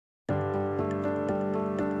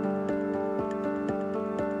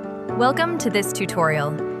Welcome to this tutorial.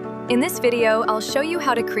 In this video, I'll show you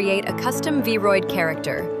how to create a custom VRoid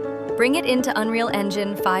character. Bring it into Unreal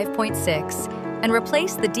Engine 5.6 and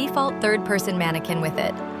replace the default third-person mannequin with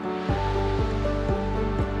it.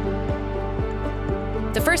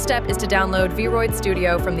 The first step is to download VRoid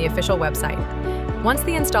Studio from the official website. Once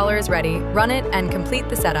the installer is ready, run it and complete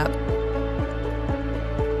the setup.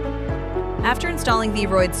 After installing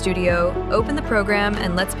VRoid Studio, open the program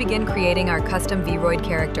and let's begin creating our custom VRoid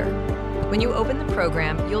character. When you open the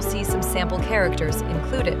program, you'll see some sample characters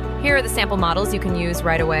included. Here are the sample models you can use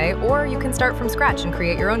right away, or you can start from scratch and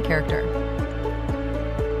create your own character.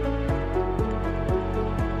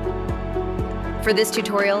 For this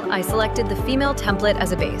tutorial, I selected the female template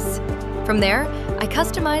as a base. From there, I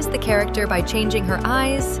customized the character by changing her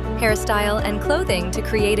eyes, hairstyle, and clothing to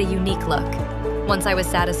create a unique look. Once I was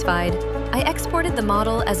satisfied, I exported the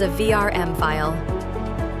model as a VRM file.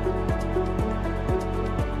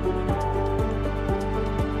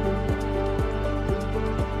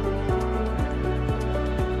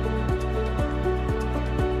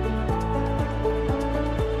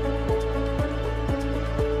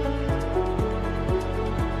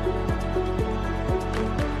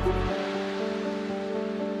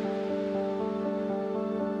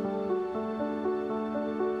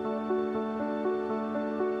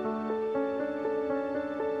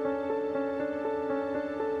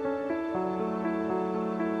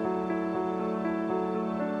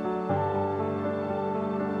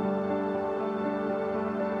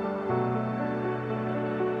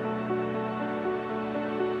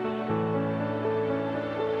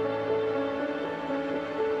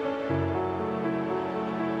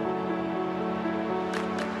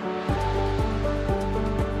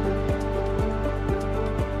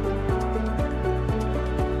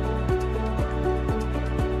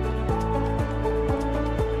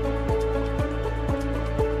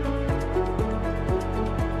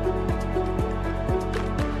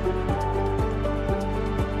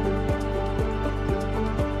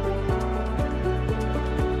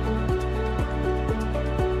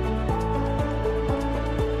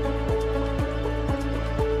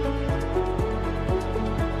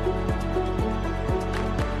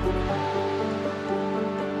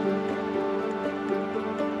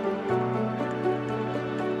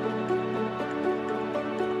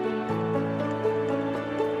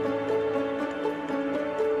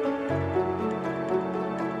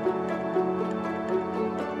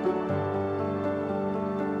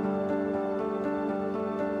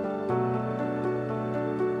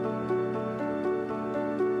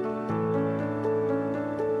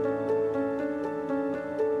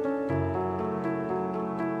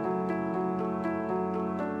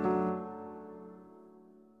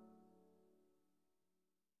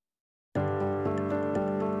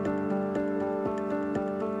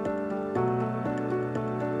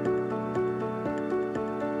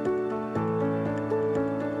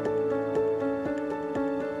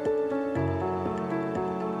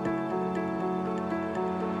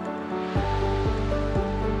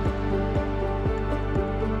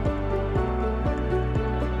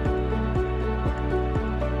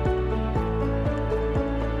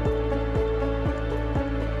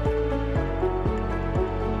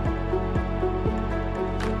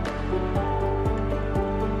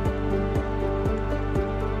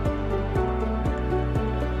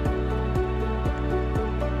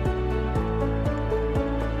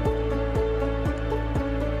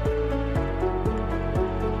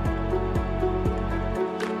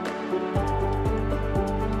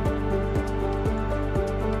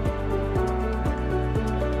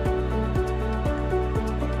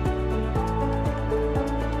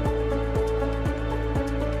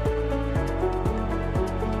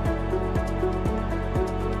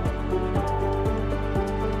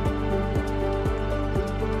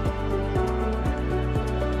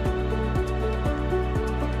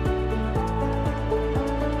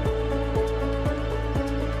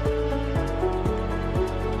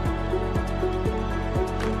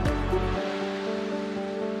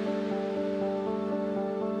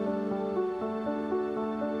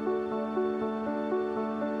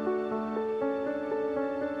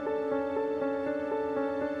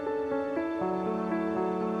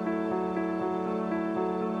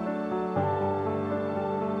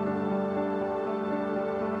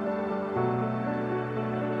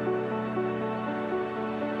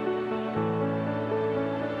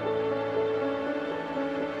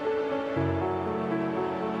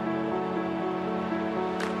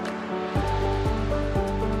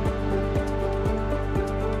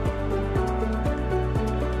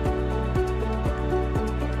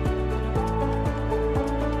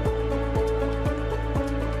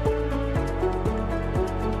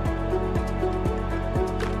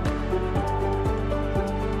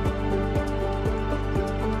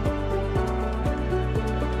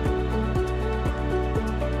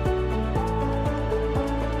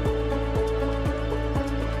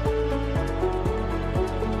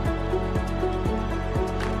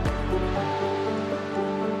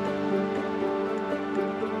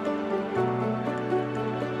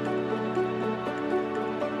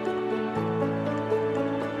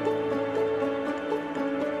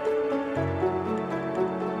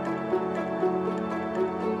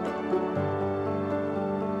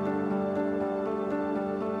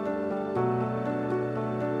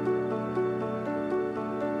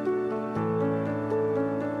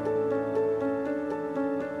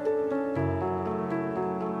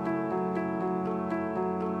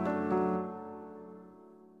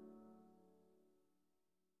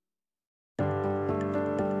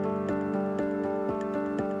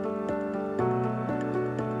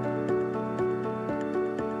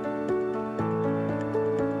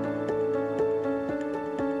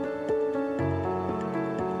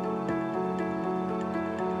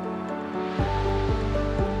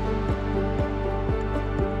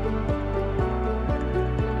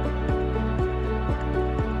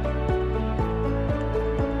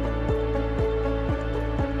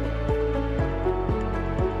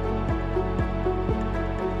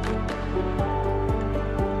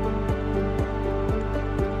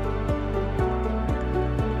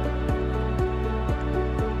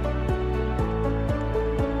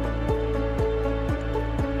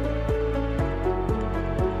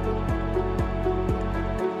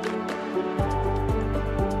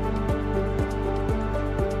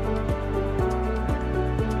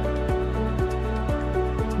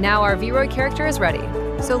 Now our VRoid character is ready,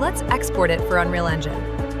 so let's export it for Unreal Engine.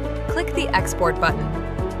 Click the Export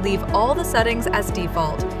button. Leave all the settings as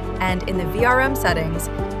default, and in the VRM settings,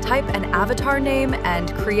 type an avatar name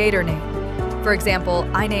and creator name. For example,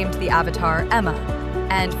 I named the avatar Emma,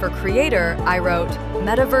 and for creator, I wrote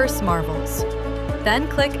Metaverse Marvels. Then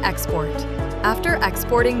click Export. After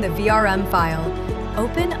exporting the VRM file,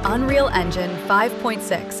 open Unreal Engine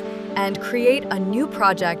 5.6 and create a new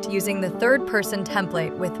project using the third-person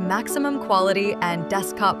template with maximum quality and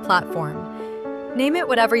desktop platform. Name it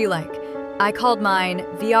whatever you like. I called mine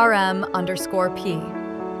VRM_P.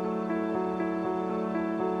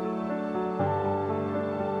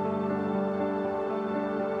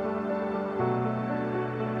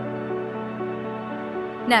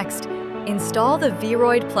 Next, install the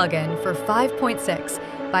VRoid plugin for 5.6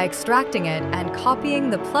 by extracting it and copying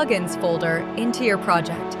the plugins folder into your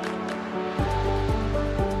project.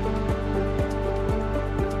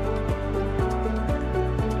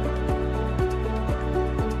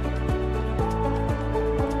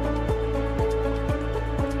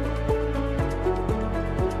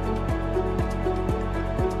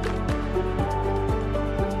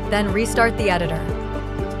 Then restart the editor.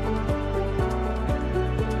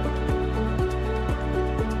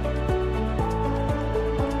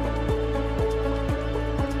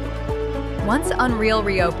 Once Unreal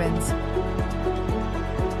reopens,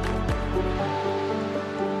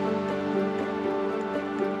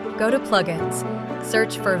 go to Plugins,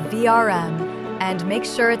 search for VRM, and make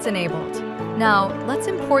sure it's enabled. Now, let's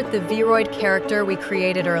import the VRoid character we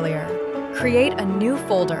created earlier. Create a new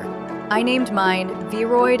folder. I named mine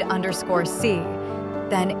VRoid_C,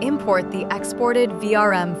 then import the exported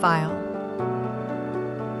VRM file.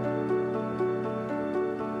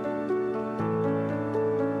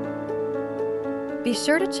 Be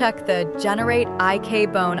sure to check the Generate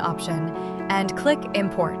IK Bone option and click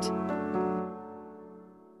Import.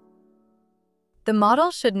 The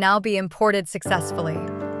model should now be imported successfully.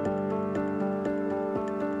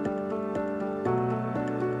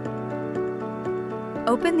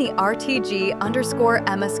 Open the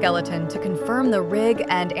RTG_Emma skeleton to confirm the rig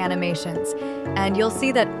and animations, and you'll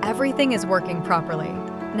see that everything is working properly.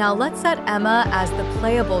 Now let's set Emma as the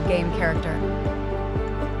playable game character.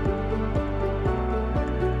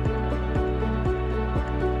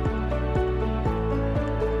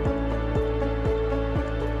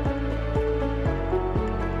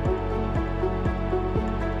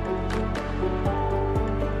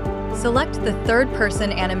 Select the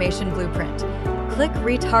third-person animation blueprint. Click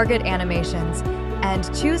Retarget Animations and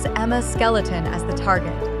choose Emma's skeleton as the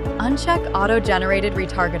target. Uncheck Auto-Generated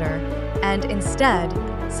Retargeter and instead,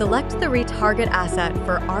 select the retarget asset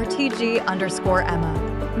for RTG_Emma.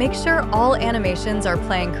 Make sure all animations are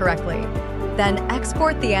playing correctly. Then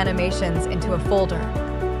export the animations into a folder.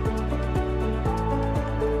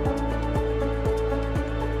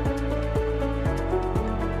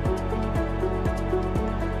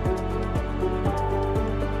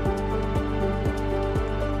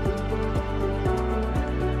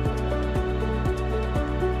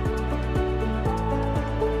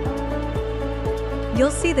 You'll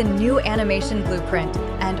see the new animation blueprint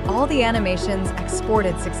and all the animations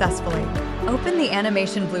exported successfully. Open the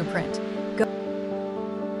animation blueprint.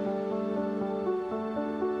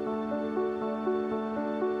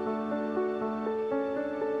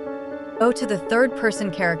 Go to the third-person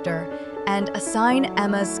character and assign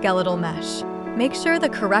Emma's skeletal mesh. Make sure the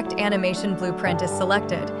correct animation blueprint is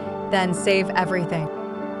selected, then save everything.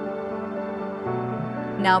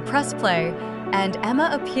 Now press play, and Emma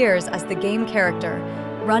appears as the game character,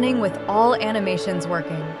 running with all animations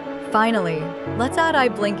working. Finally, let's add eye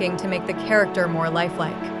blinking to make the character more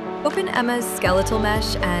lifelike. Open Emma's skeletal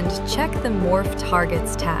mesh and check the Morph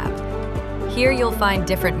Targets tab. Here you'll find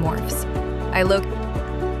different morphs. I located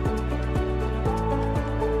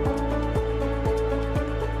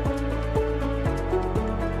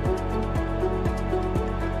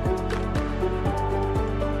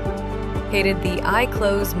the eye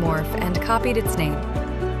close morph and copied its name.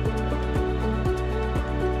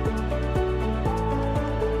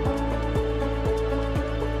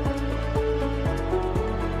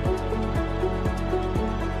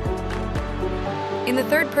 In the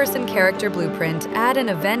third-person character blueprint, add an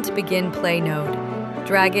Event Begin Play node.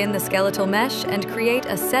 Drag in the skeletal mesh and create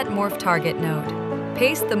a Set Morph Target node.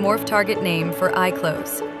 Paste the morph target name for eye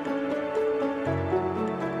close.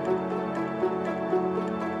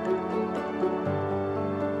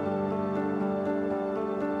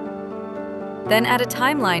 Then add a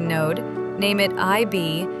timeline node, name it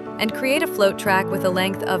IB, and create a float track with a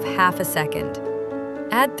length of ½ a second.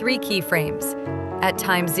 Add 3 keyframes, at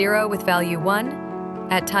time 0 with value 1,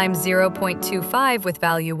 at times 0.25 with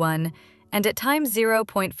value 1, and at times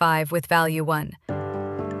 0.5 with value 1.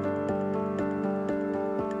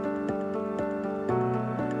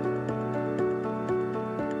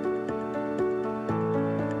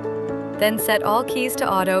 Then set all keys to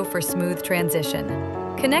auto for smooth transition.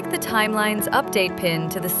 Connect the timeline's update pin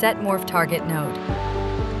to the Set Morph Target node.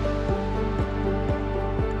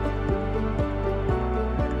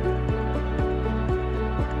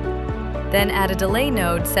 Then add a delay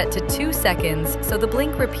node set to 2 seconds so the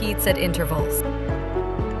blink repeats at intervals.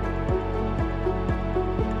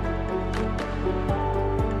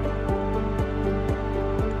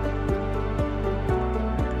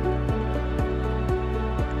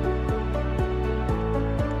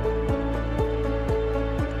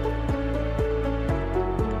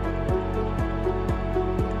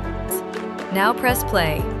 Now press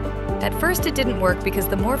play. At first it didn't work because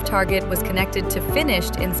the morph target was connected to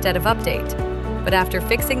finished instead of update. But after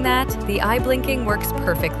fixing that, the eye blinking works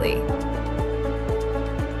perfectly.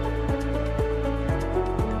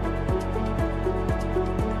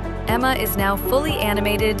 Emma is now fully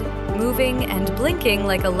animated, moving and blinking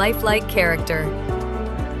like a lifelike character.